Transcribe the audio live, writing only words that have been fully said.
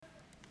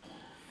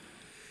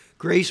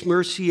Grace,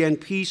 mercy, and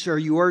peace are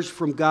yours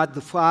from God the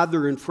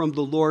Father and from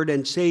the Lord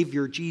and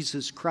Savior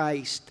Jesus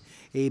Christ.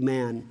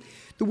 Amen.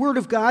 The Word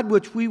of God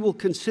which we will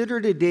consider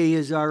today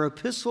is our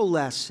epistle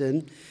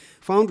lesson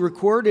found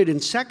recorded in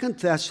 2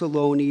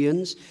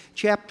 Thessalonians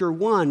chapter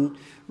 1,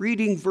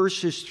 reading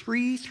verses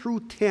 3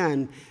 through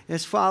 10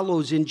 as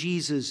follows in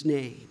Jesus'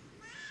 name.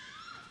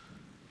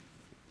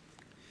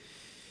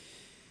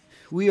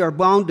 We are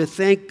bound to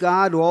thank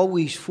God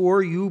always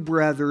for you,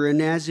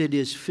 brethren, as it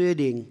is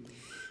fitting,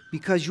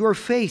 because your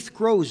faith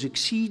grows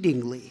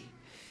exceedingly,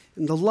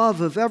 and the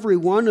love of every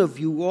one of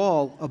you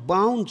all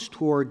abounds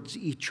towards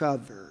each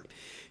other,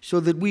 so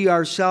that we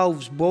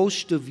ourselves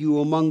boast of you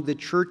among the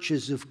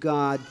churches of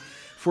God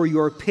for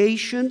your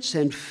patience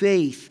and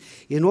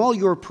faith in all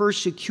your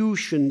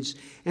persecutions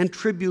and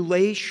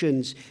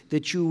tribulations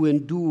that you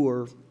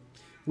endure,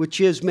 which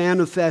is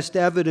manifest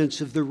evidence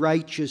of the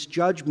righteous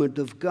judgment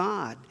of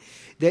God,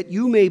 that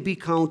you may be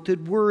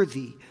counted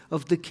worthy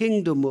of the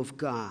kingdom of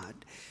God,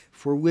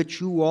 for which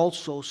you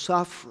also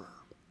suffer.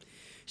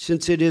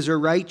 Since it is a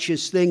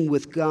righteous thing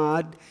with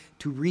God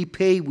to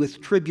repay with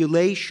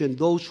tribulation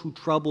those who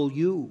trouble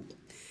you,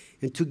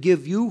 and to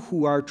give you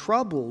who are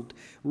troubled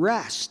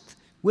rest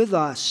with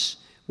us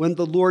when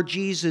the Lord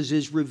Jesus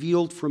is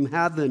revealed from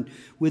heaven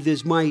with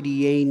his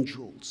mighty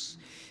angels,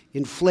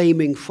 in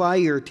flaming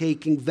fire,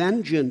 taking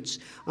vengeance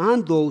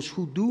on those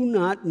who do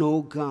not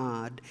know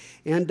God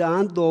and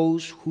on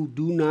those who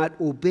do not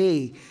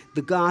obey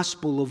the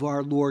gospel of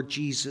our Lord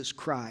Jesus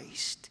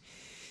Christ.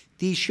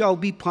 These shall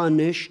be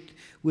punished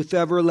with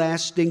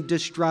everlasting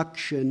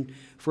destruction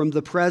from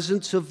the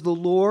presence of the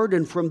Lord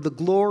and from the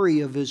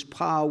glory of his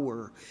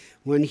power,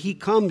 when he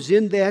comes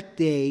in that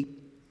day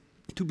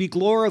to be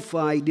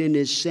glorified in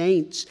his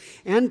saints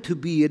and to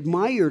be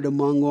admired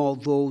among all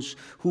those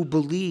who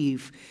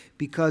believe,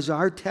 because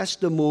our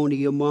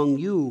testimony among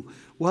you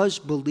was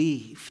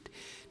believed.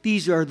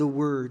 These are the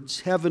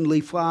words.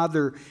 Heavenly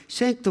Father,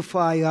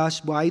 sanctify us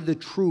by the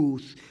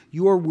truth.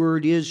 Your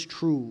word is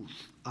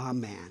truth.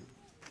 Amen.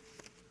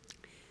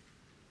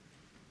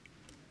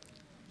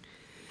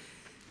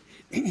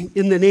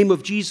 In the name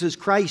of Jesus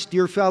Christ,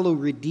 dear fellow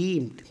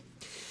redeemed,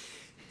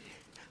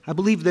 I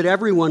believe that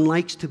everyone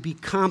likes to be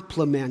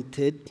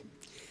complimented.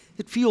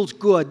 It feels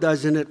good,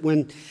 doesn't it,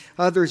 when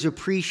others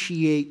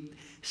appreciate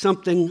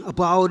something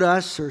about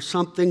us or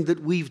something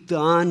that we've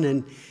done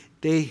and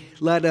they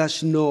let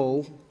us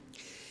know.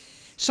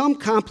 Some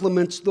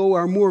compliments, though,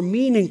 are more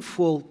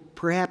meaningful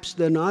perhaps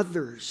than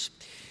others.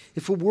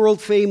 If a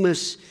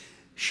world-famous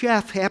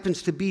chef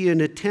happens to be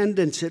in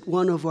attendance at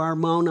one of our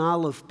Mount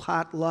Olive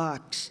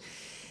potlucks,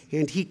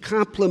 and he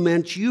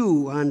compliments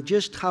you on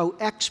just how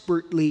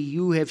expertly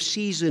you have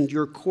seasoned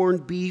your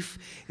corned beef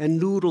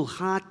and noodle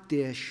hot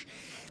dish,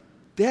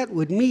 that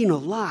would mean a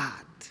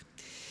lot.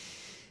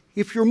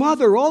 If your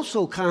mother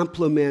also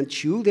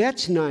compliments you,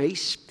 that's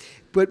nice,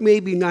 but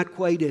maybe not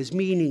quite as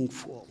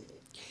meaningful.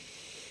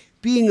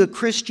 Being a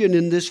Christian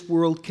in this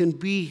world can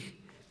be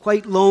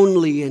quite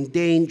lonely and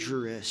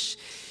dangerous.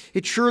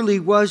 It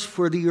surely was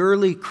for the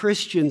early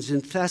Christians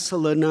in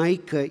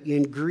Thessalonica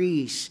in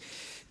Greece.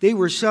 They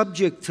were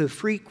subject to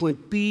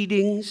frequent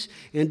beatings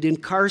and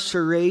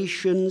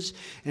incarcerations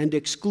and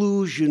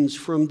exclusions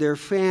from their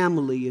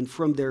family and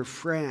from their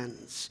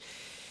friends.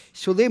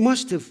 So they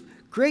must have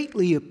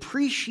greatly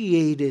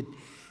appreciated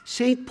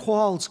St.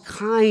 Paul's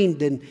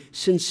kind and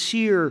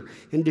sincere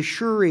and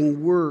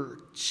assuring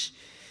words.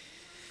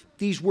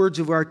 These words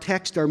of our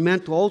text are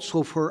meant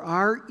also for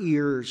our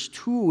ears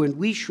too, and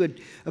we should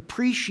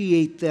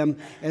appreciate them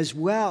as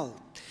well.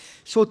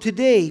 So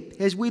today,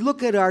 as we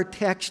look at our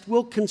text,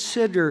 we'll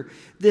consider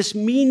this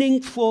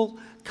meaningful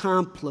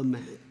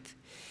compliment.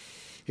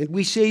 And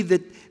we say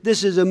that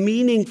this is a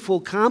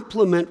meaningful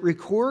compliment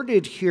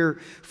recorded here,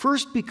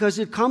 first because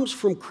it comes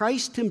from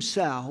Christ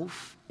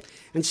himself,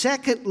 and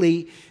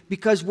secondly,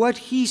 because what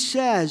he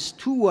says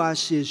to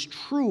us is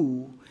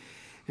true,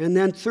 and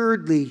then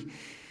thirdly,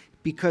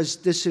 because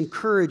this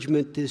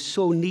encouragement is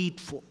so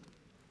needful.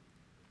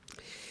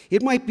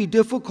 It might be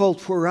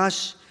difficult for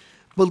us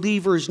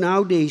believers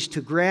nowadays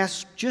to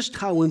grasp just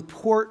how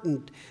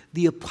important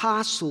the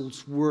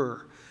apostles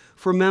were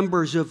for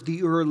members of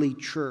the early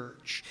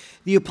church.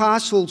 The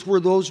apostles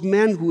were those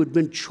men who had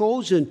been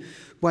chosen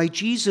by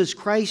Jesus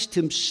Christ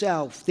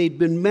himself. They'd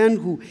been men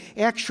who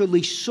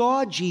actually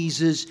saw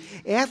Jesus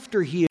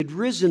after he had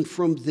risen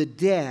from the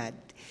dead,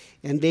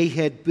 and they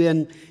had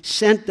been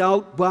sent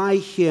out by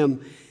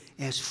him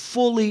as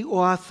fully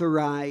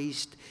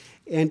authorized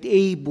and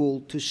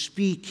able to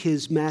speak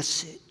his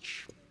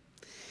message.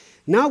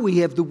 Now we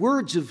have the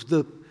words of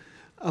the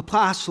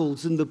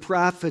apostles and the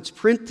prophets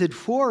printed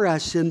for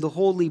us in the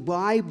Holy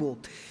Bible.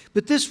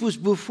 But this was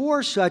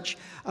before such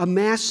a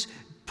mass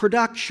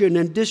production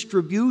and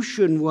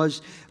distribution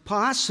was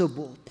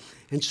possible.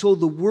 And so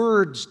the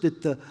words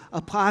that the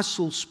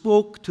apostles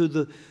spoke to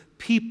the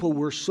people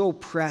were so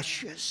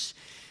precious.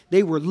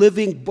 They were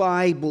living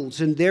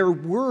Bibles, and their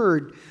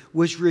word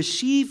was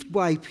received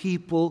by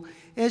people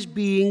as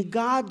being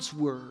God's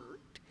word.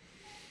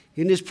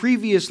 In his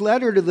previous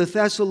letter to the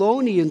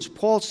Thessalonians,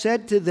 Paul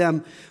said to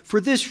them, "For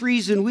this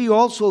reason we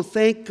also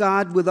thank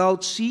God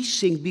without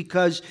ceasing,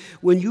 because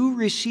when you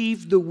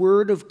received the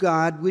word of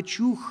God, which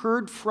you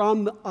heard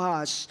from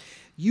us,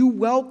 you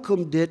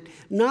welcomed it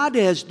not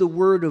as the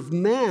word of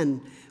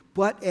men,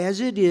 but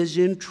as it is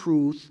in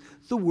truth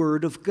the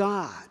word of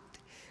God,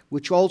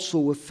 which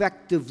also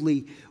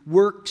effectively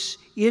works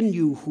in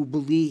you who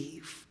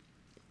believe."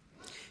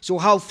 So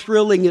how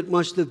thrilling it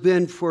must have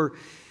been for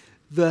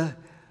the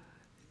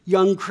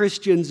young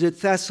Christians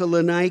at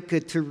Thessalonica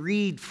to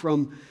read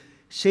from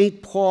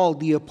St. Paul,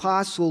 the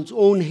apostle's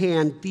own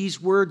hand,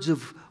 these words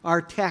of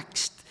our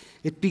text.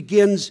 It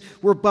begins,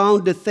 "We're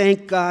bound to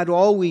thank God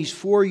always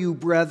for you,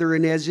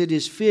 brethren, as it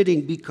is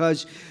fitting,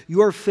 because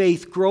your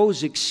faith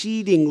grows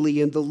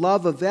exceedingly, and the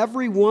love of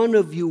every one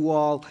of you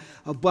all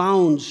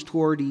abounds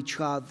toward each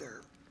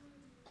other."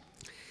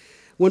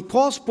 When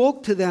Paul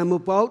spoke to them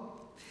about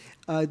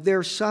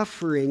their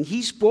suffering,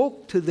 he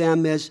spoke to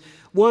them as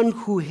one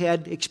who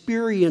had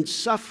experienced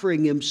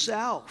suffering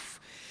himself.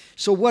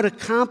 So what a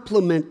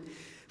compliment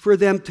for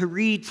them to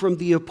read from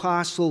the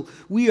apostle,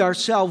 "We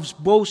ourselves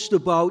boast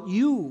about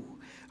you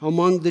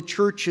among the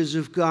churches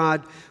of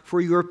God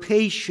for your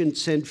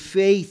patience and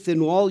faith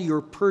in all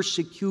your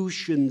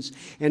persecutions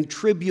and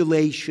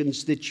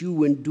tribulations that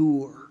you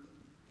endure."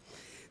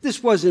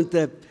 This wasn't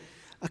a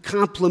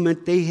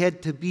compliment they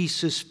had to be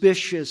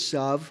suspicious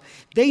of.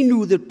 They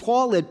knew that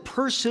Paul had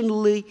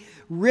personally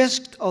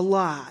risked a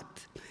lot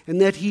and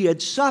that he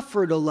had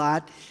suffered a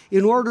lot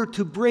in order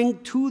to bring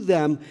to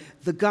them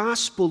the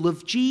gospel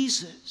of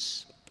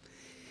Jesus.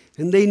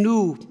 And they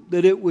knew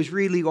that it was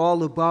really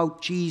all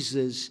about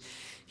Jesus.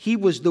 He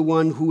was the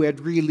one who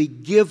had really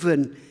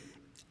given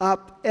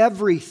up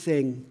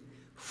everything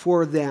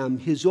for them,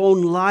 his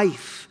own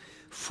life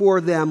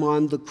for them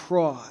on the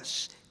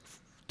cross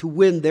to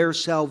win their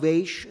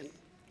salvation.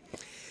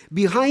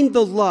 Behind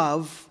the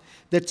love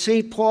that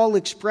St. Paul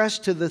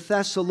expressed to the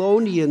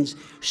Thessalonians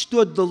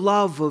stood the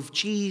love of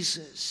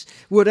Jesus.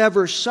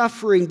 Whatever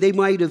suffering they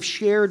might have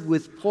shared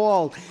with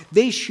Paul,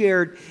 they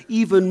shared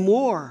even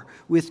more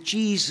with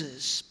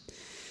Jesus.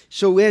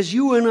 So as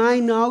you and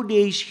I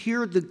nowadays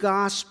hear the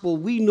gospel,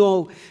 we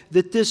know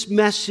that this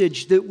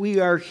message that we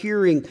are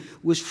hearing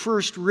was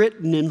first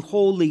written in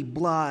holy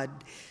blood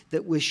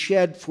that was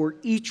shed for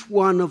each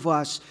one of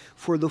us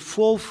for the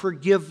full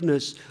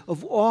forgiveness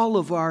of all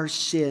of our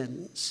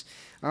sins.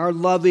 Our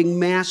loving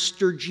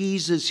Master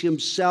Jesus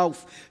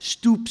himself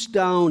stoops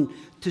down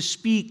to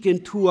speak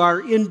into our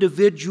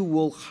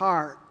individual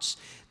hearts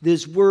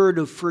this word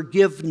of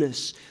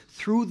forgiveness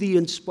through the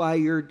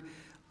inspired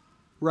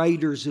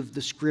writers of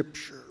the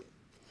Scripture.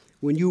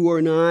 When you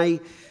and I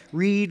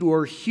read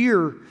or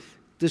hear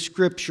the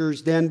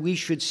Scriptures, then we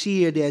should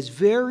see it as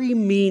very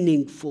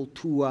meaningful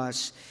to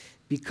us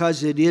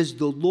because it is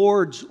the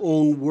Lord's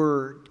own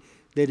word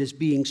that is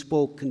being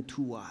spoken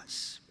to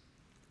us.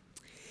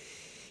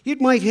 It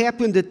might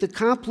happen that the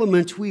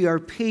compliments we are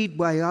paid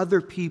by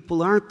other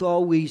people aren't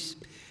always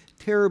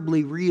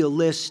terribly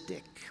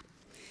realistic.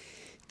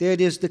 That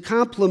is, the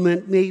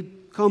compliment may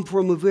come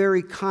from a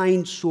very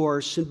kind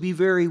source and be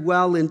very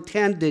well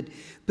intended,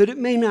 but it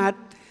may not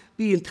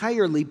be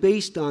entirely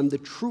based on the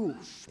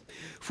truth.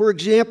 For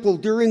example,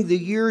 during the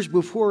years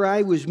before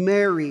I was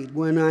married,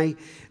 when I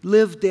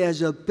lived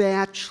as a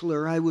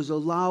bachelor, I was a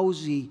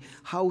lousy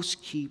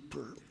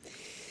housekeeper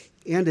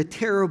and a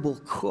terrible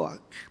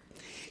cook.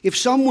 If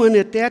someone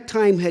at that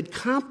time had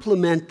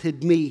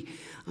complimented me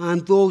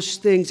on those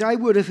things, I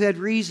would have had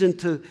reason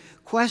to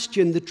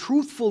question the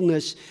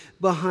truthfulness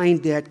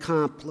behind that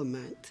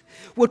compliment.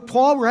 What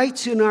Paul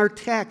writes in our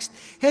text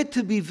had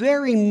to be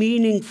very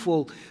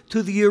meaningful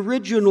to the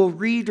original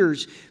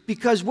readers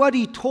because what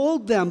he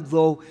told them,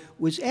 though,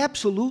 was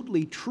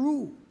absolutely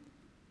true.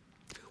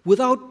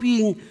 Without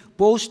being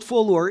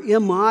boastful or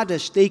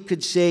immodest, they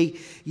could say,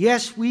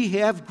 yes, we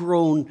have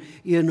grown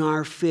in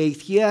our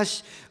faith.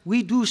 Yes,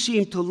 we do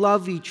seem to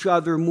love each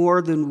other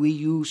more than we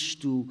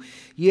used to.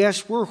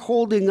 Yes, we're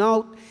holding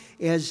out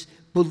as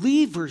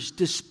believers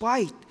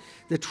despite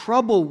the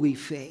trouble we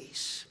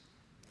face.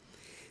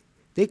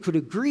 They could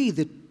agree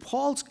that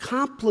Paul's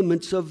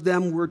compliments of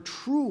them were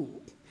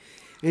true,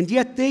 and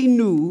yet they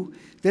knew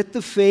that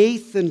the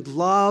faith and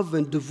love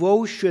and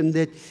devotion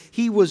that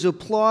he was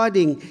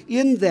applauding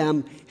in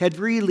them had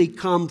really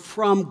come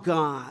from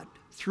God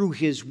through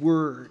his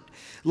word.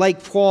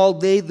 Like Paul,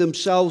 they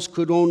themselves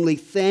could only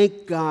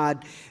thank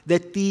God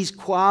that these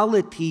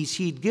qualities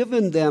he'd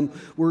given them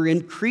were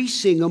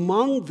increasing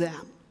among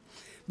them.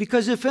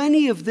 Because if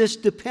any of this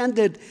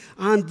depended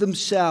on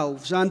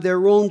themselves, on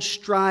their own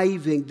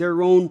striving,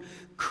 their own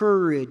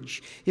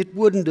courage, it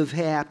wouldn't have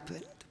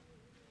happened.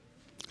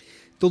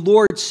 The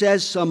Lord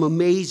says some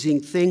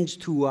amazing things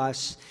to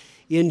us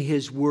in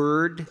his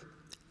word,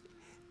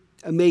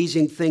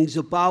 amazing things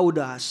about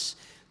us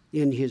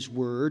in his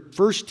word.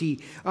 First, he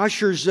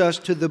ushers us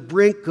to the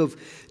brink of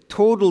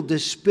total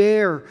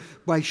despair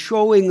by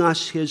showing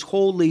us his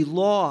holy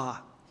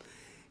law.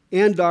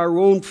 and our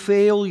own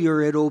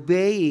failure at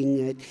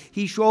obeying it.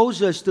 He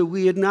shows us that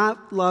we had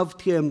not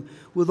loved him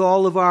with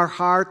all of our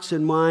hearts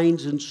and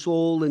minds and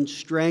soul and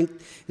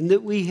strength, and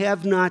that we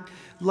have not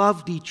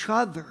loved each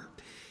other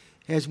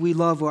as we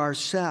love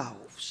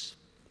ourselves.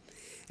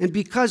 And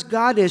because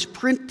God has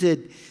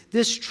printed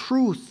this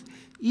truth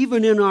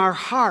even in our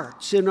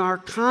hearts, in our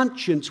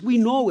conscience, we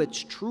know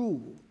it's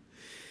true.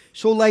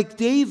 So like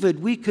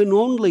David, we can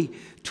only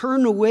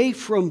turn away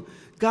from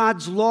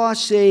God's law,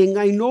 saying,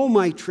 I know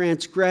my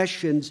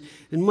transgressions,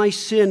 and my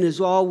sin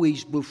is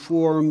always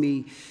before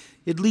me.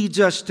 It leads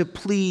us to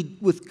plead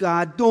with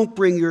God, don't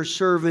bring your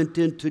servant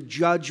into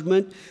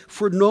judgment,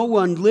 for no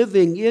one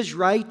living is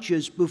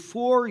righteous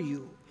before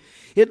you.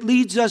 It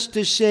leads us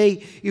to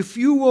say, if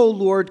you, O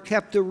Lord,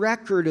 kept a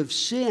record of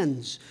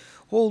sins,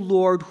 O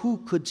Lord, who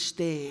could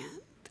stand?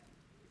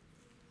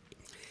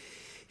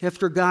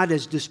 After God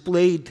has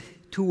displayed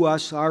to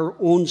us our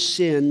own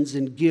sins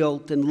and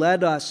guilt and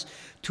led us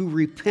to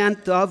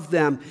repent of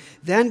them,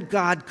 then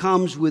God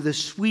comes with a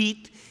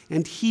sweet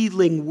and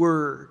healing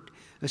word,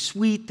 a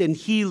sweet and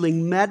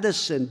healing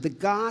medicine, the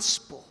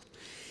gospel.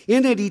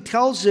 In it, he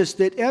tells us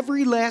that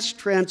every last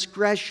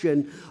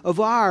transgression of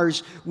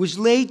ours was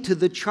laid to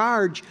the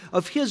charge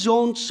of his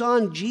own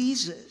Son,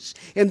 Jesus,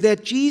 and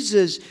that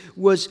Jesus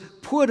was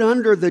put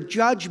under the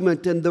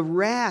judgment and the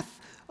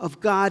wrath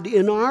of God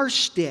in our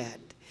stead.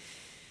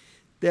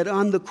 That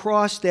on the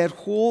cross, that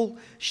whole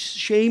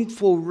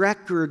shameful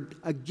record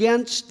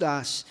against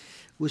us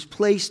was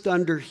placed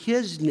under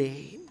his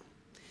name.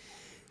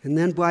 And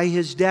then by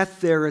his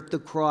death there at the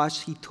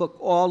cross, he took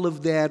all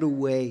of that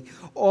away,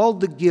 all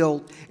the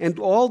guilt and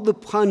all the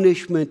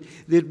punishment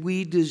that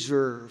we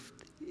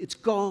deserved. It's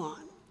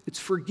gone. It's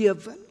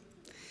forgiven.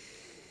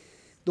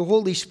 The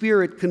Holy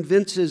Spirit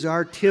convinces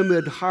our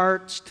timid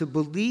hearts to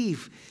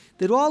believe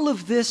that all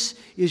of this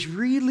is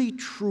really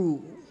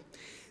true.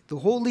 The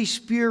Holy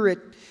Spirit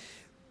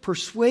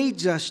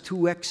persuades us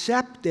to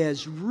accept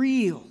as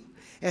real,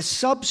 as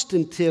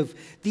substantive,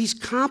 these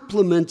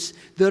compliments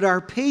that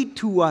are paid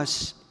to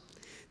us,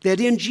 that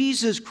in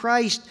Jesus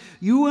Christ,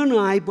 you and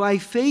I, by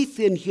faith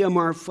in him,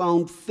 are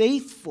found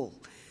faithful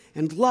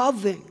and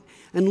loving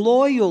and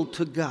loyal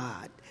to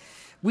God.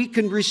 We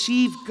can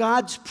receive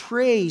God's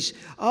praise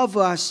of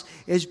us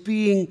as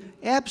being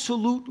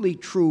absolutely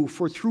true,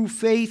 for through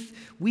faith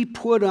we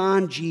put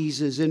on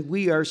Jesus and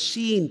we are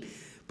seen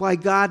by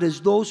God as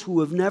those who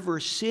have never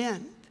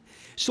sinned.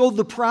 So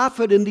the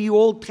prophet in the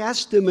Old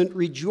Testament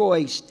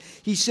rejoiced.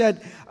 He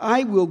said,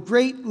 I will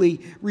greatly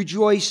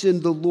rejoice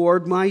in the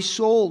Lord. My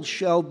soul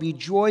shall be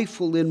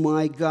joyful in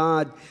my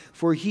God,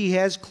 for he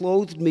has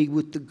clothed me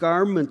with the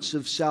garments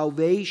of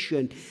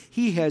salvation.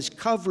 He has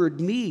covered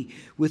me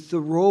with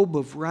the robe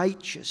of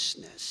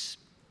righteousness.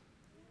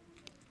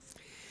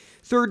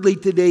 Thirdly,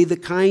 today, the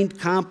kind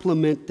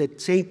compliment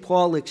that St.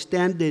 Paul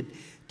extended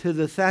to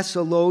the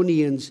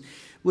Thessalonians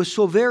was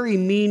so very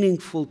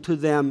meaningful to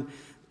them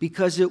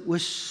because it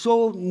was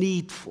so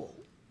needful.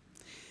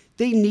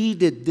 They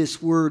needed this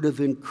word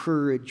of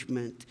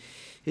encouragement.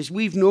 As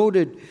we've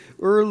noted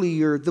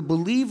earlier, the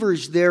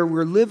believers there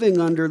were living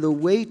under the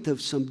weight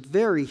of some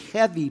very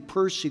heavy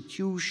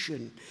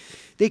persecution.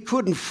 They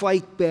couldn't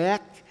fight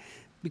back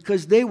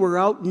because they were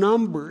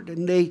outnumbered,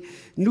 and they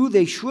knew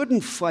they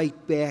shouldn't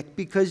fight back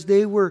because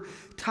they were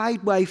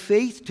tied by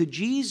faith to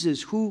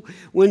Jesus, who,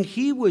 when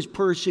he was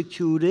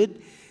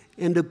persecuted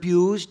and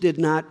abused, did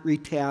not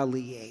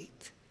retaliate.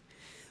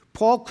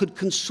 Paul could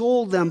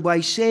console them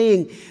by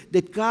saying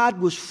that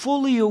God was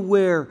fully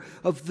aware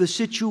of the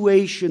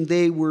situation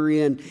they were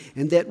in,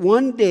 and that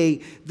one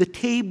day the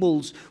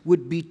tables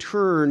would be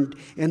turned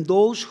and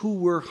those who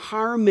were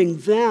harming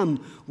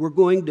them were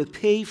going to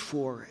pay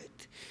for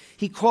it.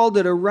 He called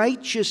it a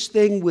righteous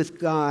thing with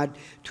God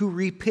to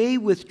repay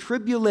with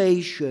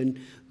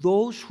tribulation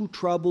those who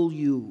trouble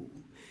you,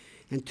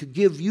 and to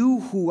give you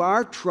who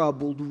are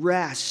troubled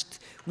rest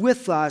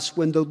with us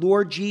when the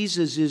Lord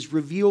Jesus is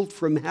revealed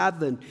from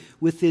heaven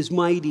with his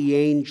mighty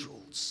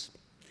angels.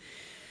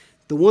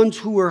 The ones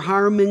who were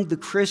harming the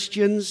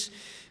Christians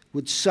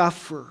would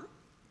suffer,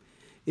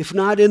 if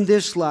not in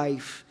this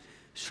life,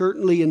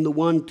 certainly in the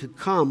one to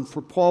come.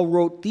 For Paul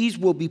wrote, these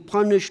will be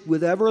punished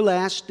with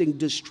everlasting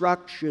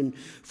destruction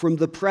from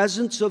the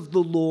presence of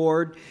the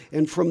Lord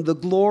and from the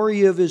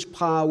glory of his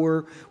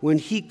power when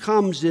he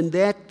comes in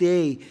that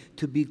day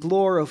to be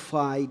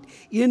glorified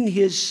in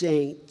his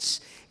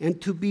saints and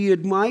to be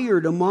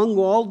admired among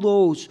all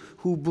those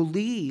who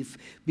believe,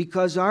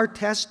 because our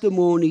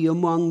testimony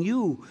among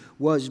you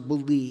was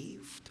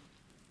believed.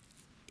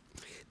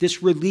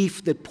 This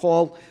relief that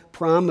Paul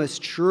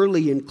promised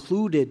surely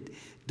included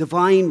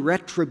divine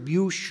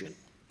retribution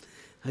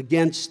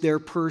against their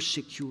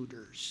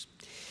persecutors.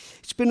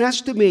 It's been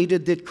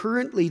estimated that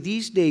currently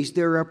these days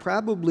there are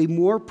probably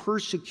more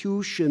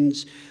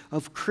persecutions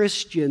of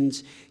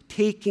Christians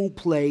taking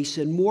place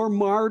and more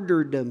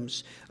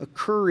martyrdoms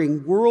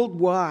occurring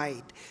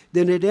worldwide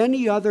than at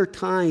any other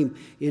time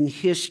in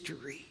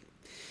history.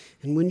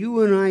 And when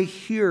you and I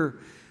hear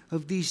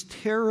of these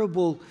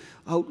terrible,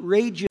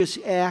 outrageous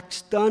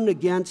acts done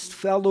against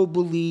fellow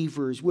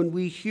believers, when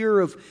we hear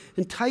of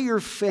entire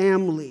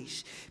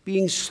families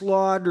being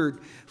slaughtered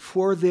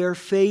for their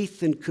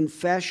faith and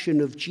confession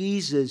of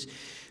Jesus,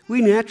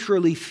 we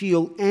naturally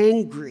feel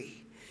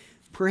angry,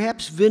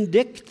 perhaps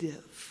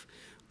vindictive.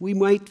 We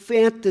might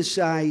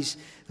fantasize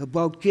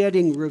about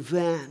getting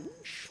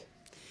revenge.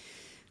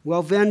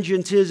 Well,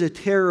 vengeance is a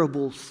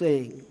terrible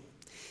thing,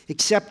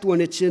 except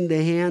when it's in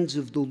the hands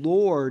of the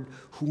Lord,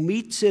 who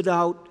metes it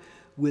out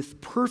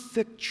with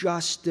perfect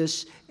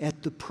justice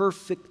at the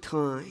perfect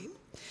time.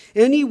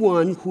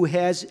 Anyone who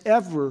has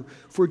ever,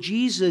 for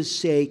Jesus'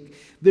 sake,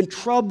 been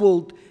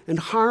troubled and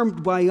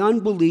harmed by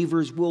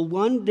unbelievers will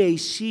one day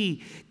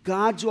see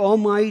God's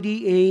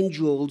almighty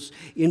angels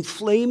in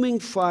flaming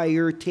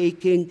fire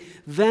taking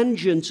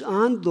vengeance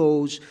on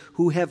those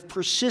who have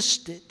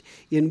persisted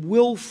in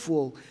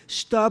willful,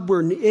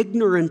 stubborn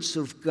ignorance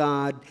of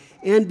God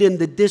and in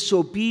the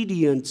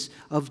disobedience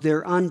of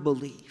their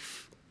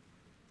unbelief.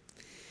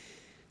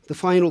 The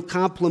final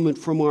compliment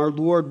from our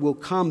Lord will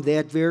come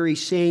that very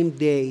same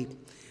day,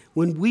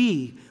 when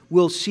we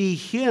will see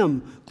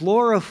him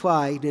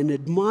glorified and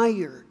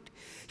admired.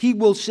 He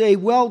will say,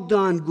 "Well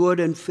done, good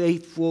and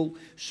faithful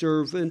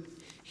servant."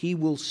 He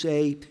will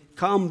say,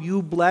 "Come,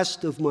 you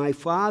blessed of my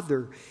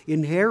Father,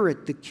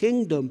 inherit the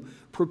kingdom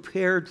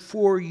prepared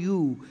for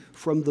you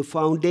from the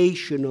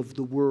foundation of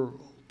the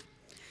world."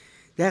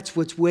 That's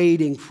what's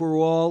waiting for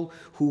all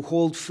who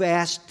hold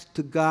fast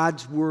to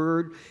God's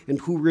word and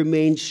who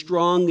remain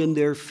strong in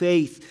their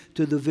faith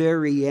to the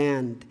very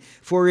end.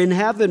 For in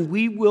heaven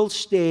we will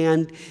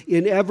stand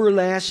in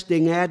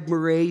everlasting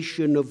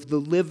admiration of the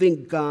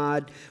living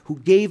God who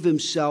gave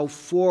himself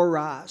for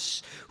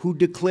us, who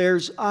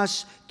declares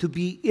us to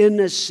be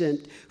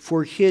innocent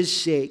for his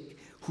sake,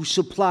 who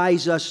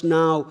supplies us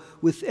now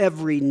with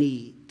every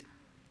need.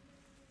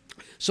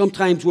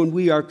 Sometimes when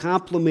we are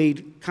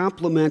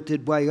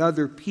complimented by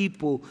other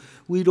people,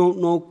 we don't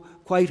know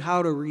quite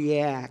how to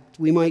react.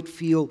 We might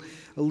feel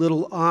a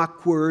little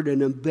awkward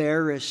and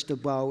embarrassed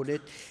about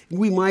it.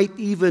 We might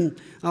even,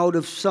 out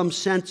of some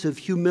sense of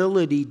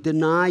humility,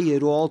 deny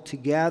it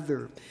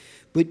altogether.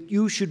 But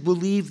you should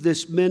believe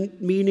this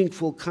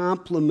meaningful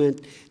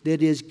compliment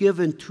that is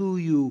given to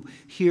you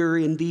here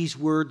in these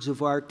words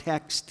of our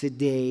text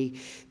today,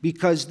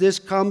 because this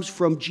comes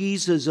from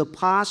Jesus'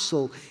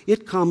 apostle.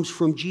 It comes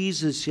from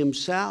Jesus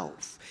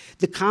himself.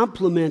 The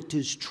compliment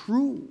is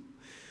true,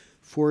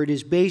 for it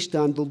is based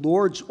on the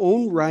Lord's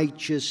own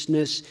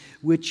righteousness,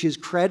 which is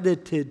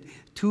credited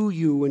to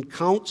you and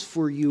counts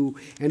for you,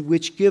 and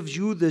which gives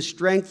you the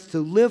strength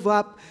to live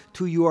up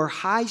to your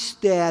high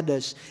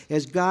status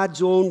as God's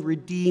own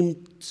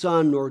redeemed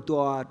son or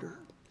daughter.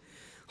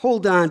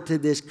 Hold on to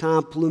this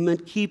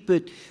compliment. Keep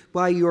it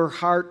by your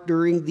heart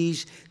during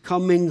these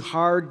coming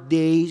hard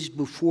days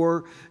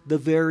before the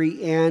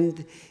very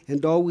end,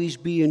 and always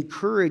be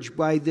encouraged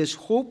by this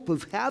hope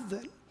of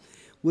heaven,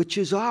 which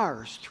is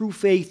ours through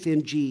faith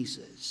in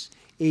Jesus.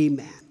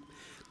 Amen.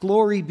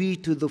 Glory be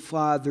to the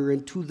Father,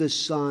 and to the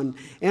Son,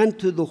 and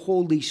to the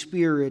Holy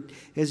Spirit,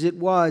 as it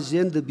was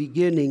in the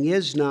beginning,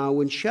 is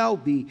now, and shall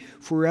be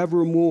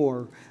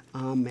forevermore.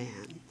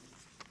 Amen.